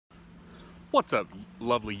What's up,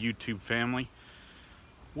 lovely YouTube family?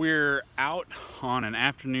 We're out on an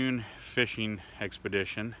afternoon fishing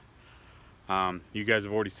expedition. You guys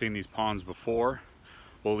have already seen these ponds before.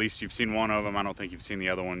 Well, at least you've seen one of them. I don't think you've seen the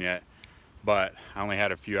other one yet. But I only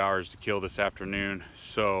had a few hours to kill this afternoon,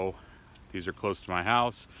 so these are close to my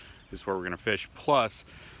house. This is where we're gonna fish. Plus,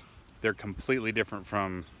 they're completely different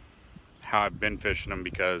from how I've been fishing them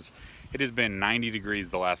because it has been 90 degrees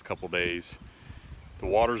the last couple days. The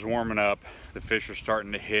water's warming up, the fish are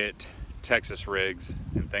starting to hit Texas rigs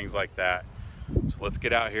and things like that. So let's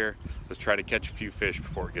get out here, let's try to catch a few fish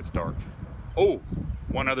before it gets dark. Oh,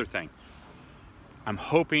 one other thing. I'm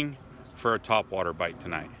hoping for a topwater bite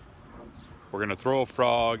tonight. We're gonna throw a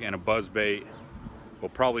frog and a buzzbait. Well,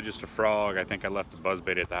 probably just a frog. I think I left the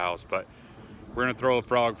buzzbait at the house, but we're gonna throw a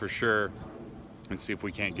frog for sure and see if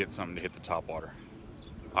we can't get something to hit the topwater.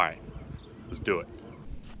 All right, let's do it.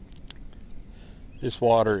 This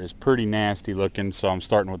water is pretty nasty looking, so I'm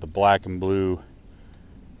starting with the black and blue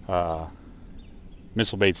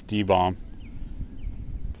Missile Baits D-Bomb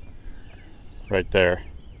right there.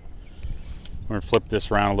 We're gonna flip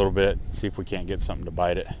this around a little bit, see if we can't get something to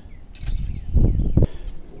bite it.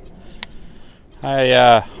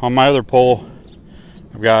 On my other pole,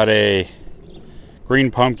 I've got a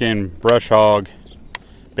green pumpkin brush hog,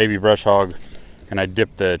 baby brush hog, and I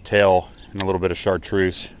dipped the tail in a little bit of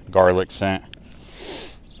chartreuse garlic scent.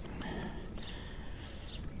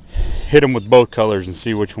 Hit them with both colors and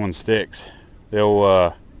see which one sticks. The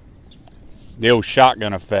old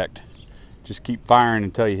shotgun effect. Just keep firing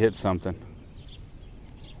until you hit something.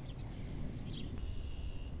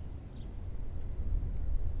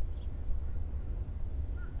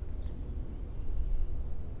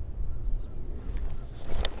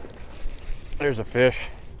 There's a fish.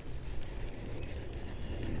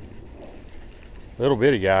 Little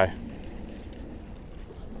bitty guy.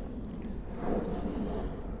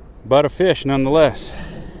 But a fish nonetheless.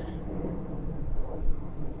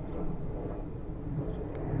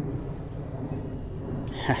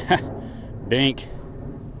 Dink.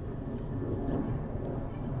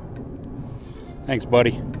 Thanks,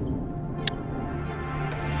 buddy.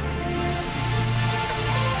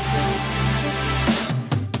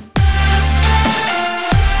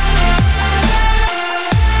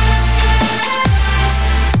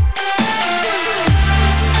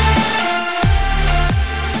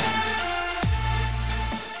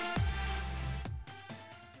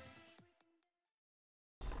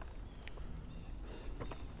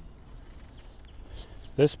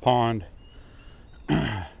 This pond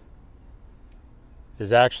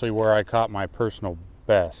is actually where I caught my personal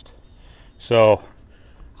best. So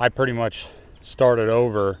I pretty much started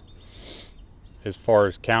over as far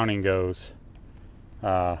as counting goes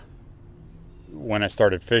when I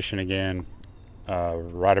started fishing again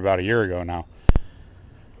right about a year ago now.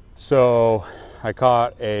 So I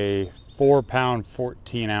caught a 4-pound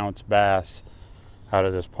 14-ounce bass out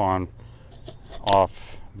of this pond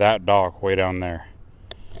off that dock way down there.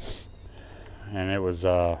 And it was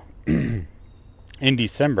in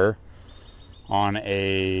December on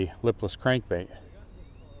a lipless crankbait.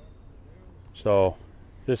 So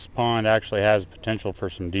this pond actually has potential for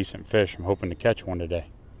some decent fish. I'm hoping to catch one today.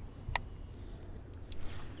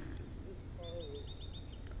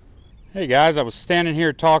 Hey guys, I was standing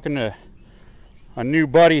here talking to a new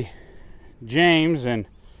buddy, James, and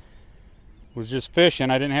was just fishing.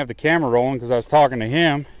 I didn't have the camera rolling because I was talking to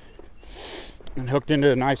him and hooked into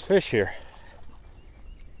a nice fish here.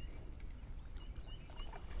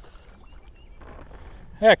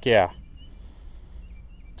 Heck yeah.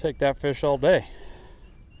 Take that fish all day.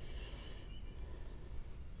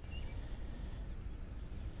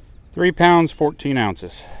 Three pounds, 14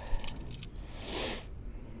 ounces.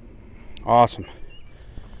 Awesome.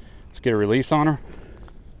 Let's get a release on her.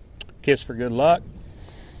 Kiss for good luck.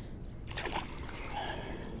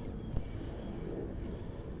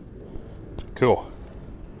 Cool.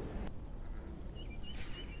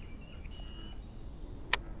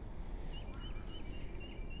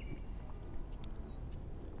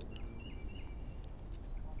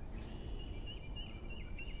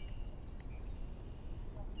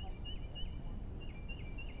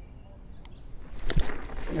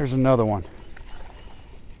 There's another one.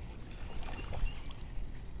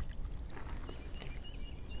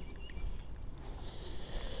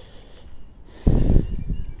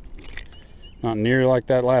 Not nearly like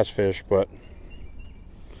that last fish, but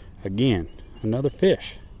again, another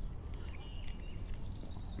fish.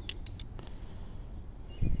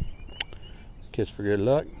 Kiss for good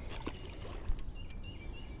luck.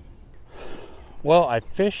 Well, I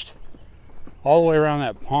fished all the way around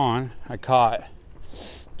that pond. I caught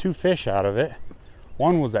 2 fish out of it.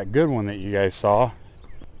 One was that good one that you guys saw.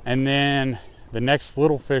 And then the next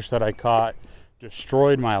little fish that I caught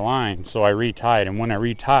destroyed my line, so I retied. And when I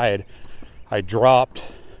retied, I dropped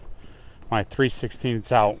my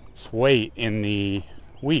 3/16 ounce weight in the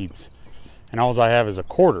weeds. And all I have is a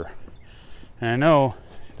quarter. And I know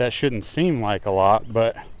that shouldn't seem like a lot,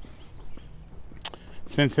 but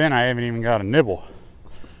since then I haven't even got a nibble.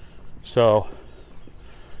 So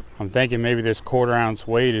I'm thinking maybe this 1/4 ounce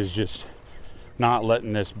weight is just not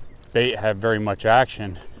letting this bait have very much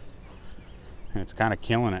action, and it's kind of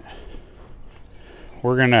killing it.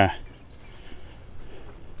 We're gonna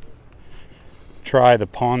try the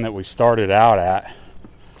pond that we started out at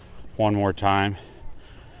one more time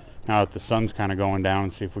now that the sun's kind of going down,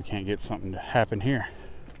 and see if we can't get something to happen here.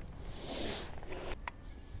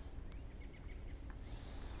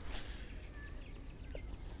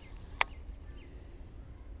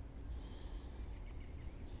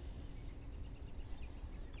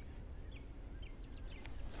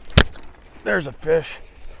 There's a fish.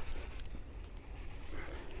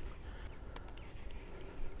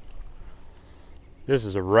 This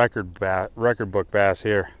is a record book bass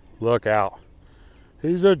here. Look out.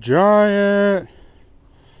 He's a giant.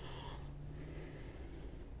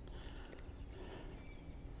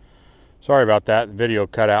 Sorry about that. The video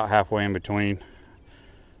cut out halfway in between.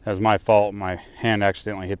 That was my fault. My hand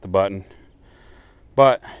accidentally hit the button.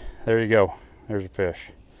 But there you go. There's a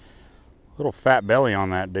fish. Little fat belly on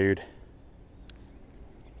that dude.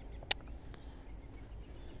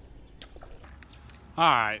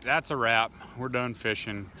 Alright, that's a wrap. We're done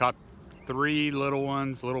fishing. Caught 3 little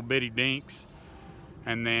ones, little bitty dinks,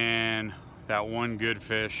 and then that one good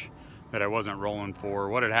fish that I wasn't rolling for.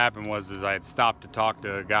 What had happened was I had stopped to talk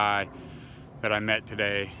to a guy that I met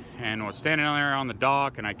today and was standing there on the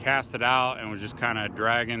dock, and I cast it out and was just kind of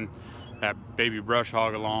dragging that baby brush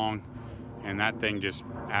hog along, and that thing just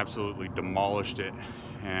absolutely demolished it.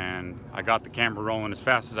 And I got the camera rolling as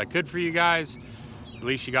fast as I could for you guys. At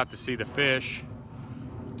least you got to see the fish.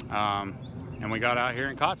 And we got out here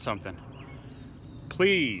and caught something.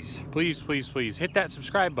 Please, please, please, please hit that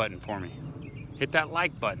subscribe button for me. Hit that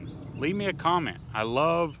like button. Leave me a comment. I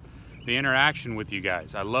love the interaction with you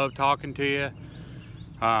guys. I love talking to you.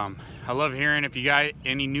 I love hearing if you got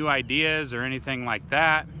any new ideas or anything like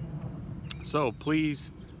that. So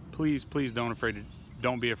please, please, please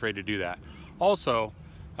don't be afraid to do that. Also,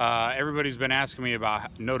 everybody's been asking me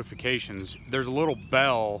about notifications. There's a little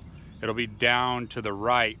bell. It'll be down to the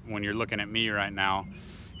right when you're looking at me right now.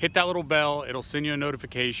 Hit that little bell. It'll send you a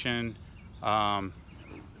notification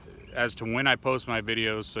as to when I post my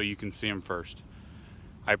videos, so you can see them first.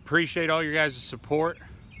 I appreciate all your guys' support,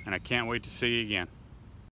 and I can't wait to see you again.